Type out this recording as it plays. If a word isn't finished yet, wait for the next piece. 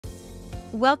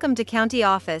Welcome to County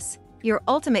Office, your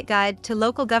ultimate guide to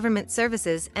local government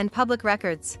services and public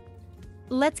records.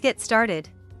 Let's get started.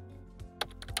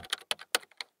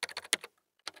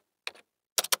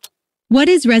 What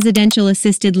is residential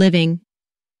assisted living?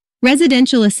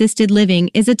 Residential assisted living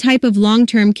is a type of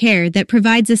long-term care that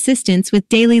provides assistance with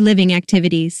daily living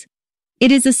activities.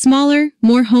 It is a smaller,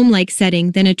 more home-like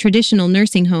setting than a traditional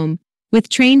nursing home, with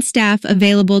trained staff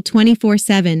available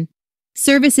 24/7.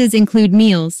 Services include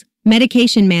meals,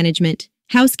 medication management,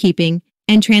 housekeeping,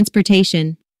 and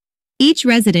transportation. Each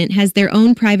resident has their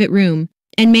own private room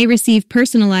and may receive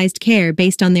personalized care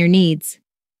based on their needs.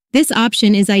 This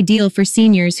option is ideal for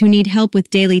seniors who need help with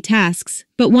daily tasks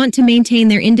but want to maintain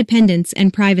their independence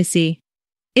and privacy.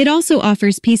 It also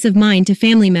offers peace of mind to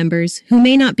family members who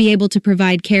may not be able to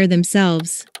provide care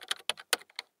themselves.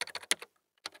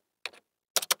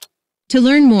 To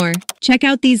learn more, check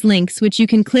out these links which you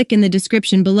can click in the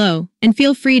description below, and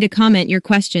feel free to comment your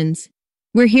questions.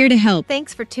 We're here to help.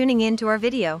 Thanks for tuning in to our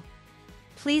video.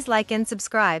 Please like and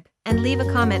subscribe, and leave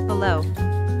a comment below.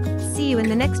 See you in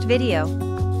the next video.